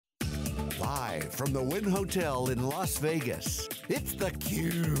Live from the Wynn Hotel in Las Vegas, it's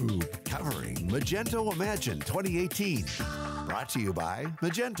theCUBE, covering Magento Imagine 2018. Brought to you by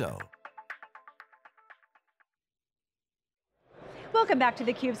Magento. Welcome back to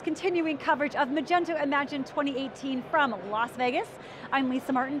theCUBE's continuing coverage of Magento Imagine 2018 from Las Vegas. I'm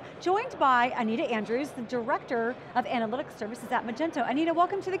Lisa Martin, joined by Anita Andrews, the Director of Analytics Services at Magento. Anita,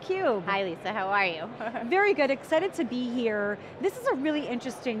 welcome to theCUBE. Hi Lisa, how are you? Very good, excited to be here. This is a really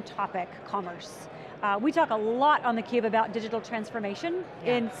interesting topic, commerce. We talk a lot on theCUBE about digital transformation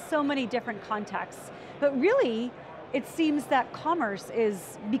in so many different contexts, but really, it seems that commerce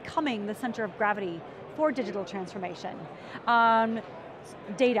is becoming the center of gravity for digital transformation.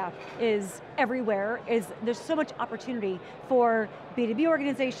 Data is everywhere. There's so much opportunity for B2B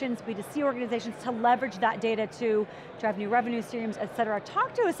organizations, B2C organizations to leverage that data to drive new revenue streams, et cetera.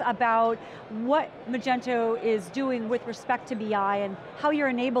 Talk to us about what Magento is doing with respect to BI and how you're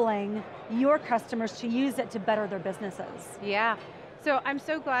enabling your customers to use it to better their businesses. Yeah. So I'm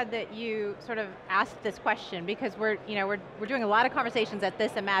so glad that you sort of asked this question because we're doing a lot of conversations at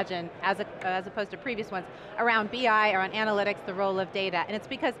this Imagine as opposed to previous ones around BI, around analytics, the role of data, and it's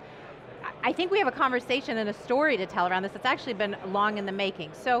because I think we have a conversation and a story to tell around this. It's actually been long in the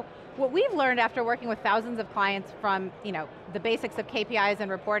making. So what we've learned after working with thousands of clients from the basics of KPIs and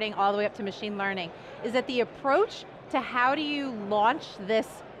reporting all the way up to machine learning is that the approach to how do you launch this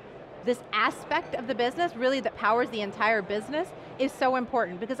aspect of the business, really that powers the entire business, is so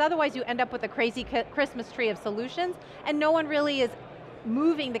important because otherwise you end up with a crazy Christmas tree of solutions and no one really is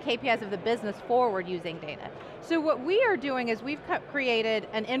moving the KPIs of the business forward using data. So what we are doing is we've created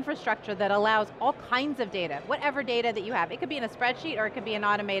an infrastructure that allows all kinds of data, whatever data that you have. It could be in a spreadsheet or it could be an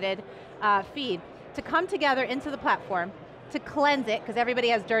automated feed, to come together into the platform, to cleanse it, because everybody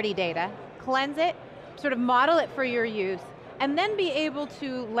has dirty data, cleanse it, sort of model it for your use, and then be able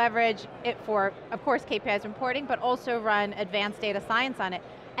to leverage it for, of course, KPIs reporting, but also run advanced data science on it,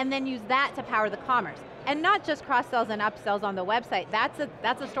 and then use that to power the commerce. And not just cross-sells and upsells on the website,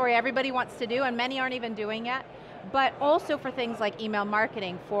 that's a story everybody wants to do, and many aren't even doing yet, but also for things like email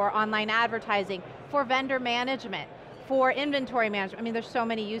marketing, for online advertising, for vendor management, for inventory management. I mean, there's so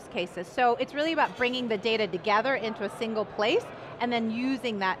many use cases. So it's really about bringing the data together into a single place, and then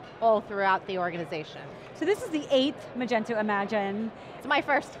using that all throughout the organization. So this is the 8th Magento Imagine. It's my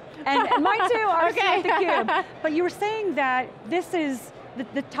first. And mine too, ours Okay. at theCUBE. But you were saying that this is,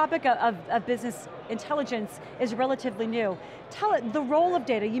 the topic of business intelligence is relatively new. Tell it, the role of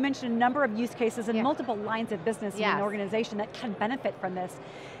data, you mentioned a number of use cases and multiple lines of business in an organization that can benefit from this.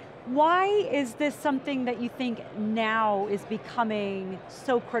 Why is this something that you think now is becoming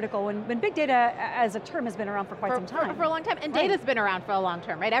so critical when big data as a term has been around for quite some time? For a long time, and data's been around for a long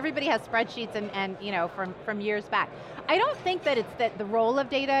time, right? Everybody has spreadsheets and from years back. I don't think that it's that the role of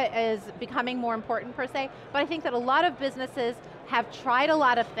data is becoming more important per se, but I think that a lot of businesses have tried a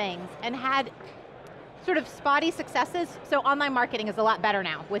lot of things and had sort of spotty successes, so online marketing is a lot better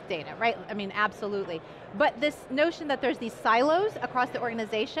now with data, right? I mean, absolutely. But this notion that there's these silos across the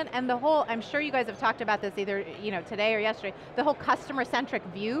organization and the whole, I'm sure you guys have talked about this either today or yesterday, the whole customer-centric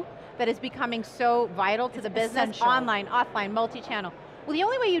view that is becoming so vital to the business, essential. online, offline, multi-channel. Well, the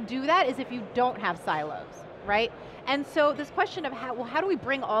only way you do that is if you don't have silos, right? And so this question of how do we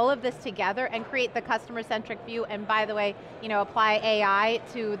bring all of this together and create the customer-centric view, and by the way, apply AI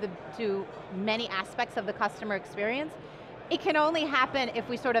to many aspects of the customer experience, it can only happen if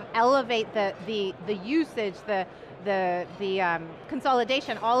we sort of elevate the usage, the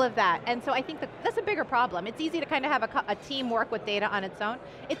consolidation, all of that. And so I think that's a bigger problem. It's easy to kind of have a team work with data on its own.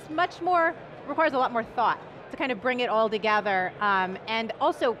 It's requires a lot more thought to kind of bring it all together and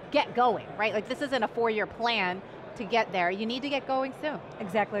also get going, right? Like this isn't a 4-year plan to get there. You need to get going soon.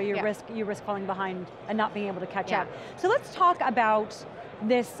 Exactly, you risk falling behind and not being able to catch up. So let's talk about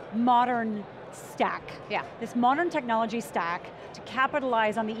this modern stack. This modern technology stack to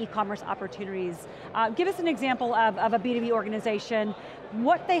capitalize on the e-commerce opportunities. Give us an example of a B2B organization,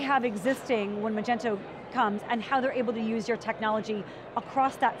 what they have existing when Magento comes, and how they're able to use your technology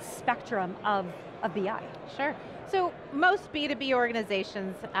across that spectrum of BI. Sure. So most B2B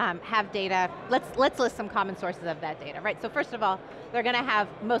organizations have data. Let's list some common sources of that data, right? So first of all, they're going to have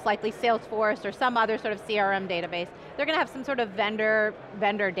most likely Salesforce or some other sort of CRM database. They're going to have some sort of vendor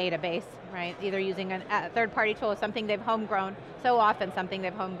database, right? Either using a third-party tool or something they've homegrown, so often something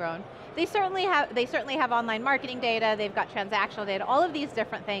they've homegrown. They certainly have online marketing data, they've got transactional data, all of these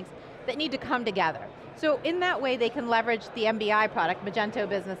different things that need to come together. So in that way, they can leverage the MBI product, Magento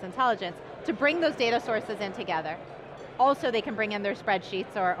Business Intelligence, to bring those data sources in together. Also, they can bring in their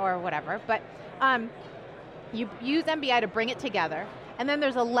spreadsheets or whatever, but you use MBI to bring it together, And then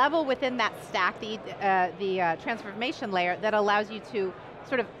there's a level within that stack, the transformation layer, that allows you to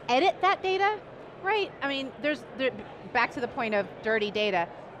sort of edit that data, right? I mean, back to the point of dirty data,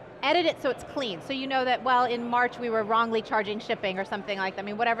 edit it so it's clean. So you know that, well, in March we were wrongly charging shipping or something like that. I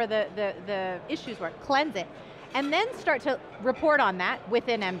mean, whatever the issues were, cleanse it. And then start to report on that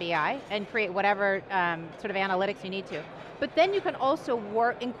within MBI and create whatever sort of analytics you need to. But then you can also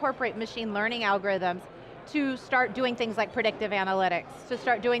incorporate machine learning algorithms to start doing things like predictive analytics, to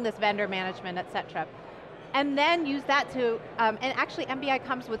start doing this vendor management, et cetera. And then use that to, and actually MBI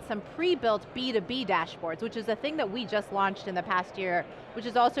comes with some pre-built B2B dashboards, which is a thing that we just launched in the past year, which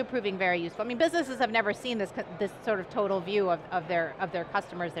is also proving very useful. I mean, businesses have never seen this sort of total view of their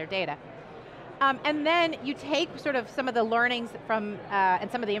customers, their data. And then you take sort of some of the learnings from,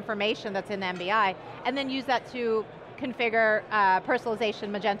 and some of the information that's in MBI, and then use that to configure personalization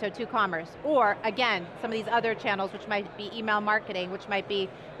Magento 2 Commerce, or again, some of these other channels, which might be email marketing, which might be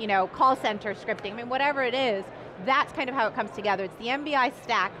call center scripting, I mean, whatever it is, that's kind of how it comes together. It's the MBI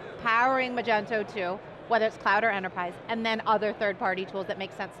stack powering Magento 2, whether it's cloud or enterprise, and then other third-party tools that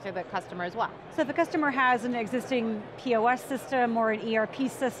make sense to the customer as well. So if a customer has an existing POS system or an ERP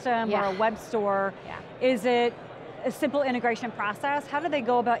system or a web store, is it a simple integration process? How do they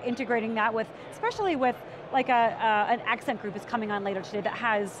go about integrating that with, especially with like an Accent Group is coming on later today that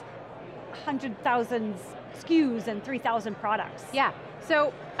has 100,000 SKUs and 3,000 products? Yeah,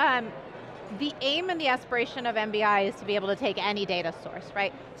 so the aim and the aspiration of MBI is to be able to take any data source,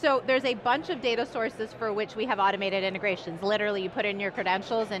 right? So there's a bunch of data sources for which we have automated integrations. Literally, you put in your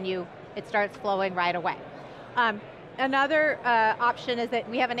credentials and it starts flowing right away. Another option is that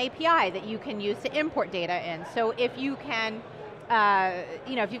we have an API that you can use to import data in. So if you can,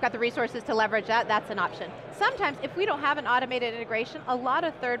 if you've got the resources to leverage that, that's an option. Sometimes, if we don't have an automated integration, a lot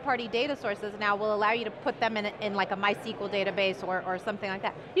of third-party data sources now will allow you to put them in like a MySQL database or something like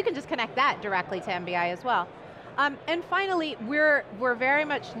that. You can just connect that directly to MBI as well. And finally, we're very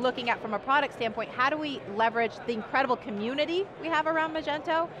much looking at, from a product standpoint, how do we leverage the incredible community we have around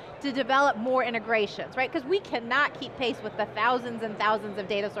Magento to develop more integrations, right? Because we cannot keep pace with the thousands and thousands of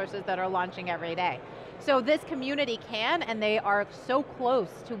data sources that are launching every day. So this community can, and they are so close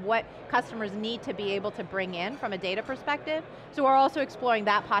to what customers need to be able to bring in from a data perspective. So we're also exploring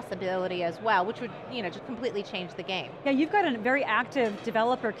that possibility as well, which would just completely change the game. Yeah, you've got a very active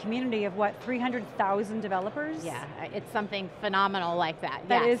developer community of what, 300,000 developers? Yeah, it's something phenomenal like that.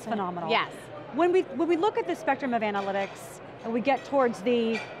 That is phenomenal. Yes. When we look at the spectrum of analytics, and we get towards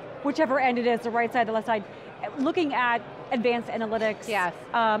the, whichever end it is, the right side, the left side, looking at advanced analytics, yes.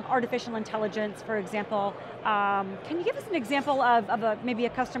 Artificial intelligence, for example. Can you give us an example of maybe a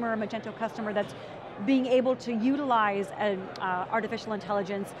customer, a Magento customer that's being able to utilize artificial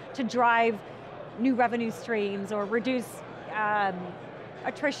intelligence to drive new revenue streams or reduce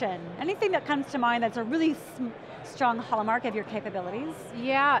attrition? Anything that comes to mind that's a really strong hallmark of your capabilities?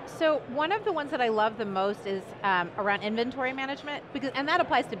 Yeah, so one of the ones that I love the most is around inventory management, and that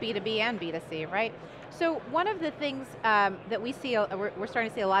applies to B2B and B2C, right? So one of the things that we see, we're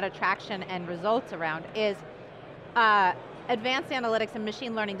starting to see a lot of traction and results around is advanced analytics and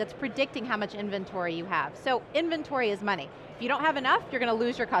machine learning that's predicting how much inventory you have. So inventory is money. If you don't have enough, you're going to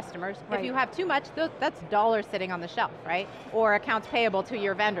lose your customers. Right. If you have too much, that's dollars sitting on the shelf, right? Or accounts payable to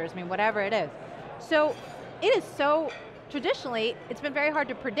your vendors, I mean, whatever it is. So it is so, traditionally, it's been very hard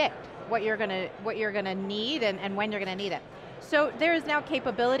to predict what you're going to need and when you're going to need it. So there is now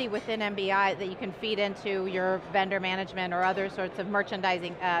capability within MBI that you can feed into your vendor management or other sorts of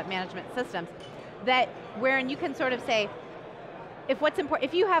merchandising management systems wherein you can sort of say,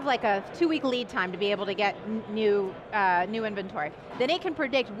 if you have like a 2-week lead time to be able to get new inventory, then it can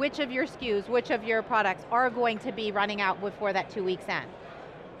predict which of your SKUs, which of your products are going to be running out before that 2 weeks end.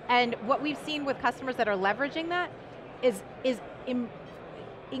 And what we've seen with customers that are leveraging that is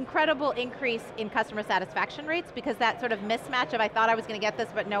incredible increase in customer satisfaction rates, because that sort of mismatch of I thought I was going to get this,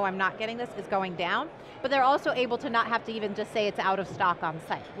 but no, I'm not getting this, is going down. But they're also able to not have to even just say it's out of stock on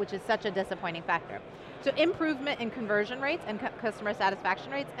site, which is such a disappointing factor. So improvement in conversion rates and customer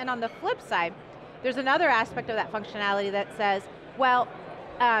satisfaction rates. And on the flip side, there's another aspect of that functionality that says, well,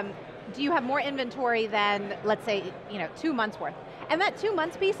 do you have more inventory than, let's say, 2 months worth? And that 2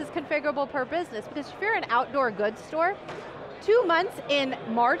 months piece is configurable per business, because if you're an outdoor goods store, 2 months in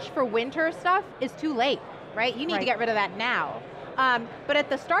March for winter stuff is too late, right? You need to get rid of that now. But at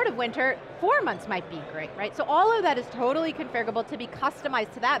the start of winter, 4 months might be great, right? So all of that is totally configurable to be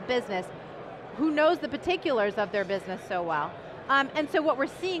customized to that business who knows the particulars of their business so well. And so what we're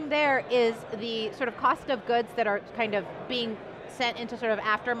seeing there is the sort of cost of goods that are kind of being sent into sort of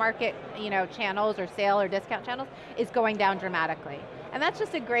aftermarket channels or sale or discount channels is going down dramatically. And that's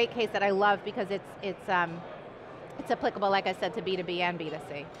just a great case that I love because it's applicable, like I said, to B2B and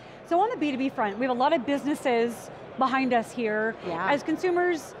B2C. So on the B2B front, we have a lot of businesses behind us here. Yeah. As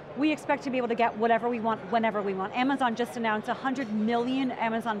consumers, we expect to be able to get whatever we want, whenever we want. Amazon just announced 100 million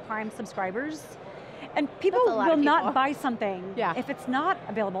Amazon Prime subscribers. And people will not buy something if it's not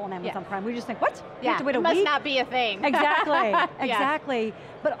available on Amazon Prime. We just think, what? You have to wait a week? It must not be a thing. Exactly, exactly.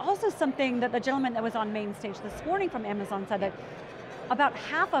 But also something that the gentleman that was on main stage this morning from Amazon said that about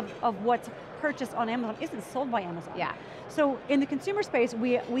half of what's purchased on Amazon isn't sold by Amazon. Yeah. So in the consumer space,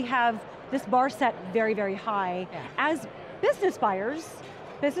 we have this bar set very, very high. Yeah. As business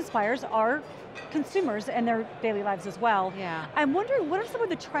buyers are consumers in their daily lives as well. Yeah. I'm wondering, what are some of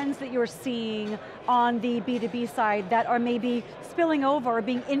the trends that you're seeing on the B2B side that are maybe spilling over or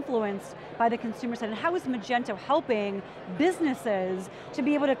being influenced by the consumer side, and how is Magento helping businesses to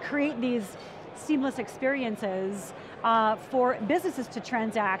be able to create these seamless experiences for businesses to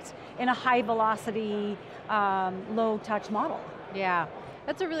transact in a high velocity, low touch model? Yeah.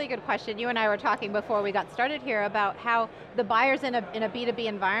 That's a really good question. You and I were talking before we got started here about how the buyers in a B2B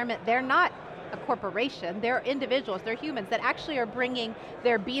environment, they're not a corporation, they're individuals, they're humans that actually are bringing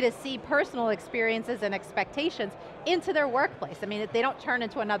their B2C personal experiences and expectations into their workplace. I mean, they don't turn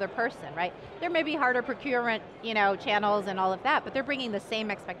into another person, right? There may be harder procurement, channels and all of that, but they're bringing the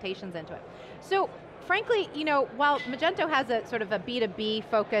same expectations into it. So, frankly, while Magento has a sort of a B2B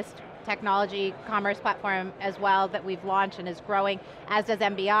focused technology commerce platform as well that we've launched and is growing, as does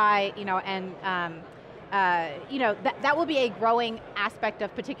MBI, that will be a growing aspect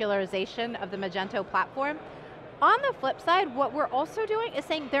of particularization of the Magento platform. On the flip side, what we're also doing is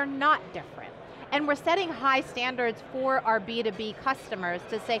saying they're not different. And we're setting high standards for our B2B customers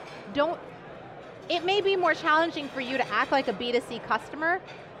to say, it may be more challenging for you to act like a B2C customer,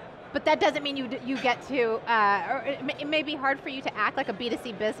 but that doesn't mean you get to, or it may be hard for you to act like a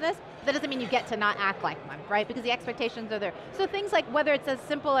B2C business, but that doesn't mean you get to not act like one, right? Because the expectations are there. So things like, whether it's as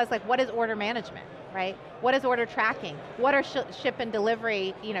simple as like, what is order management, right? What is order tracking? What are ship and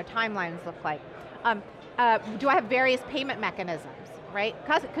delivery timelines look like? Do I have various payment mechanisms, right?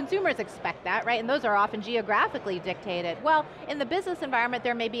 Consumers expect that, right? And those are often geographically dictated. Well, in the business environment,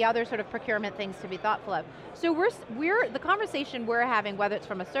 there may be other sort of procurement things to be thoughtful of. So the conversation we're having, whether it's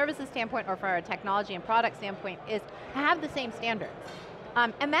from a services standpoint or from a technology and product standpoint, is to have the same standards.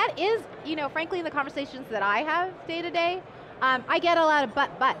 And that is, frankly, in the conversations that I have day to day, I get a lot of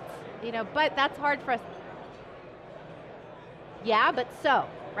buts, but that's hard for us. Yeah, but so,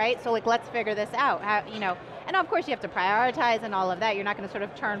 right? So like, let's figure this out, and of course you have to prioritize and all of that. You're not going to sort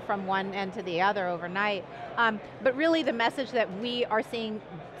of turn from one end to the other overnight. But really the message that we are seeing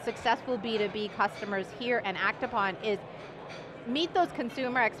successful B2B customers hear and act upon is meet those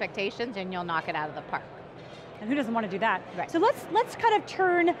consumer expectations and you'll knock it out of the park. And who doesn't want to do that? Right. So let's kind of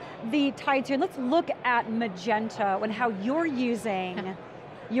turn the tides here. Let's look at Magento and how you're using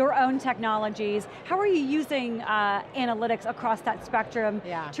your own technologies. How are you using analytics across that spectrum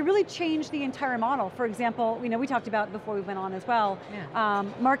to really change the entire model? For example, we talked about before we went on as well,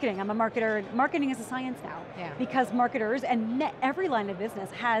 marketing. I'm a marketer. Marketing is a science now because marketers and every line of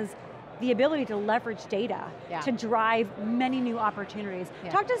business has the ability to leverage data to drive many new opportunities.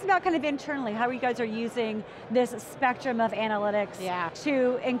 Talk to us about kind of internally how you guys are using this spectrum of analytics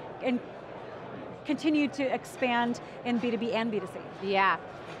to continue to expand in B2B and B2C. Yeah.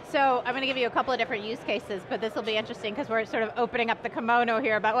 So I'm going to give you a couple of different use cases, but this will be interesting because we're sort of opening up the kimono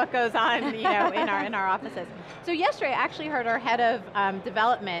here about what goes on in our offices. So yesterday I actually heard our head of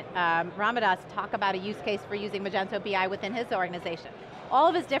development, Ramadas, talk about a use case for using Magento BI within his organization. All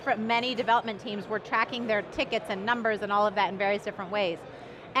of his many development teams were tracking their tickets and numbers and all of that in various different ways.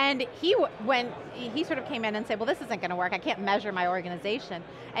 And when he sort of came in and said, well, this isn't going to work, I can't measure my organization.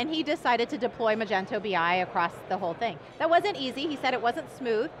 And he decided to deploy Magento BI across the whole thing. That wasn't easy, he said it wasn't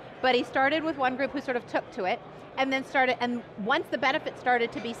smooth, but he started with one group who sort of took to it, and then and once the benefits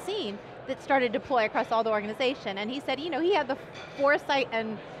started to be seen, that started to deploy across all the organization. And he said, he had the foresight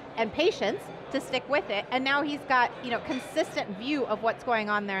and patience to stick with it, and now he's got, consistent view of what's going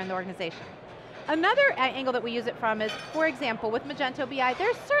on there in the organization. Another angle that we use it from is, for example, with Magento BI,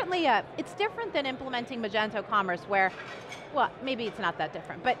 there's certainly it's different than implementing Magento Commerce where, well, maybe it's not that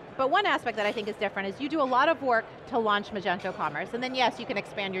different, but one aspect that I think is different is you do a lot of work to launch Magento Commerce, and then yes, you can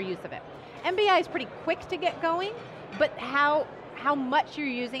expand your use of it. MBI is pretty quick to get going, but how much you're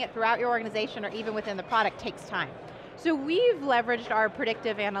using it throughout your organization or even within the product takes time. So we've leveraged our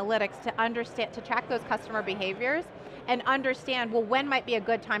predictive analytics to track those customer behaviors and understand, well, when might be a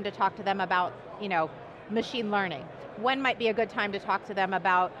good time to talk to them about, machine learning? When might be a good time to talk to them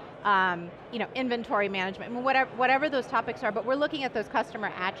about inventory management, I mean, whatever those topics are, but we're looking at those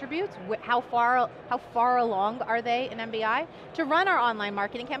customer attributes, how far along are they in MBI to run our online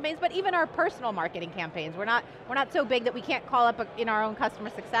marketing campaigns, but even our personal marketing campaigns. We're not so big that we can't call up in our own customer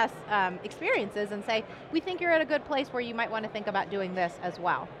success experiences and say, we think you're at a good place where you might want to think about doing this as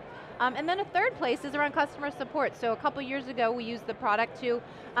well. And then a third place is around customer support. So a couple years ago, we used the product to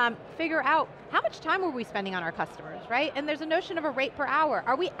figure out how much time were we spending on our customers, right? And there's a notion of a rate per hour.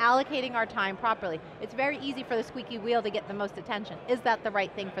 Are we allocating our time properly? It's very easy for the squeaky wheel to get the most attention. Is that the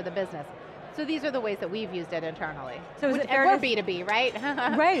right thing for the business? So these are the ways that we've used it internally. So is it fair we're B2B, right?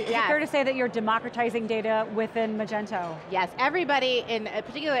 Right, is it fair to say that you're democratizing data within Magento? Yes, everybody, in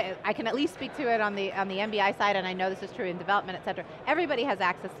particular, I can at least speak to it on the MBI side, and I know this is true in development, et cetera. Everybody has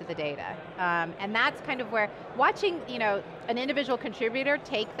access to the data. And that's kind of where watching an individual contributor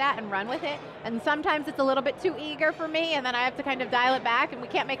take that and run with it, and sometimes it's a little bit too eager for me, and then I have to kind of dial it back, and we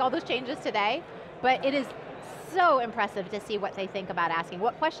can't make all those changes today, but it is so impressive to see what they think about asking,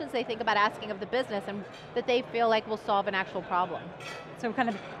 what questions they think about asking of the business, and that they feel like will solve an actual problem. So kind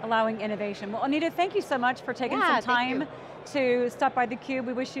of allowing innovation. Well, Anita, thank you so much for taking some time to stop by theCUBE.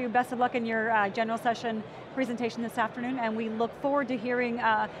 We wish you best of luck in your general session presentation this afternoon, and we look forward to hearing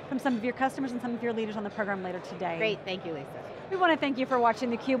from some of your customers and some of your leaders on the program later today. Great, thank you, Lisa. We want to thank you for watching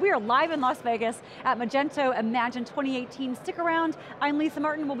theCUBE. We are live in Las Vegas at Magento Imagine 2018. Stick around, I'm Lisa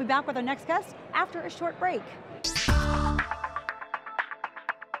Martin. We'll be back with our next guest after a short break.